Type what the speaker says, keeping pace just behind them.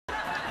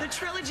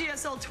trilogy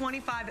has sold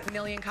 25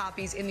 million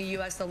copies in the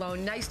U.S.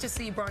 alone. Nice to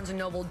see Barnes &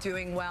 Noble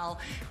doing well,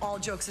 all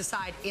jokes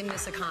aside, in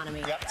this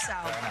economy. Yep. So.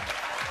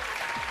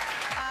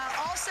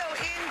 Also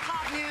in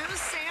pop news,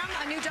 Sam,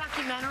 a new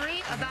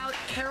documentary about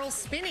Carol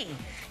Spinney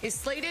is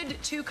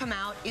slated to come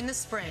out in the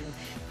spring.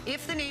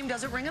 If the name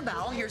doesn't ring a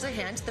bell, here's a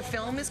hint. The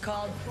film is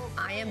called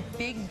I Am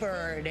Big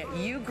Bird.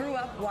 You grew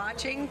up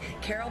watching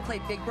Carol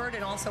play Big Bird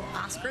and also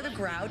Oscar the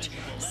Grouch.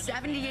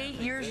 78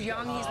 years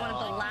young, he's one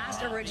of the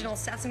last original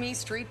Sesame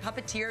Street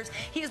puppeteers.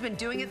 He has been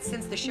doing it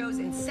since the show's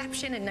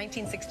inception in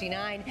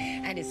 1969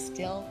 and is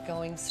still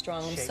going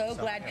strong. I'm so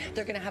glad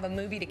they're going to have a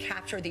movie to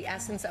capture the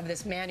essence of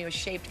this man who has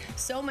shaped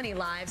so many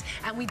lives.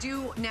 And we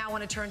do now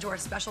want to turn to our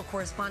special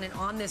correspondent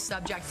on this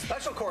subject.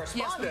 Special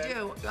correspondent? Yes, we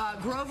do.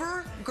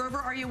 Grover,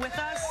 are you with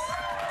us?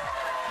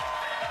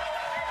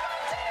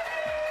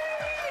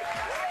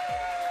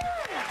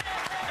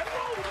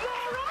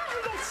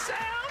 Hello, Sam.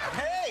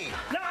 Hey.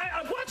 Now,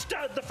 I watched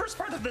the first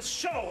part of this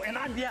show, and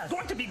I'm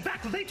going to be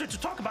back later to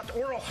talk about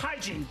oral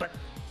hygiene, but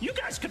you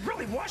guys could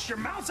really wash your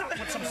mouths out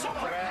with some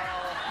soap right now.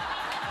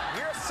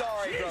 We're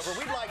sorry, Grover.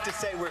 We'd like to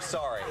say we're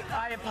sorry.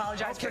 I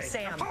apologize for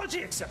Sam.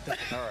 Apology accepted.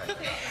 All right.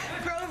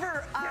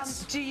 Grover,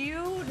 do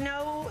you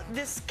know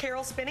this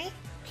Carol Spinney?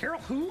 Carol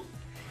who?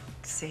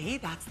 See,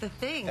 that's the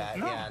thing.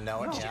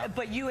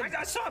 But you and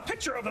I saw a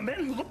picture of a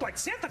man who looked like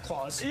Santa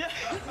Claus. Yeah.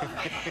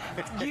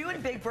 You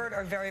and Big Bird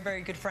are very,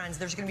 very good friends.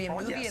 There's going to be a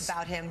movie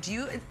about him.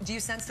 Do you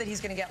sense that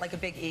he's going to get like a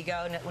big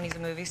ego when he's a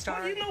movie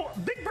star? Well, you know,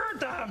 Big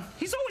Bird,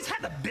 he's always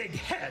had a big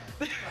head.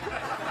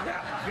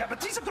 yeah,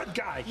 but he's a good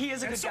guy. He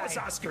is a good guy. And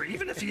so is Oscar,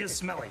 even if he is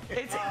smelly.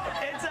 It's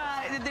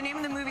the name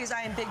of the movie is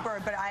I Am Big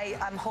Bird, but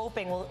I'm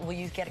hoping, will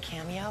you get a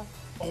cameo?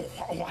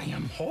 Oh, I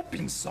am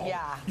hoping so.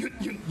 Yeah.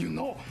 You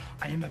know,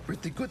 I am a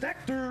pretty good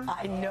actor.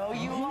 I know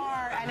you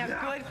are, and a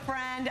good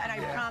friend, and I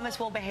promise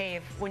we'll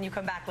behave when you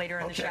come back later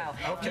in the show.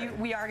 Okay.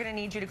 We are going to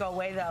need you to go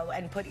away, though,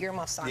 and put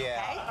earmuffs on,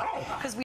 okay? Because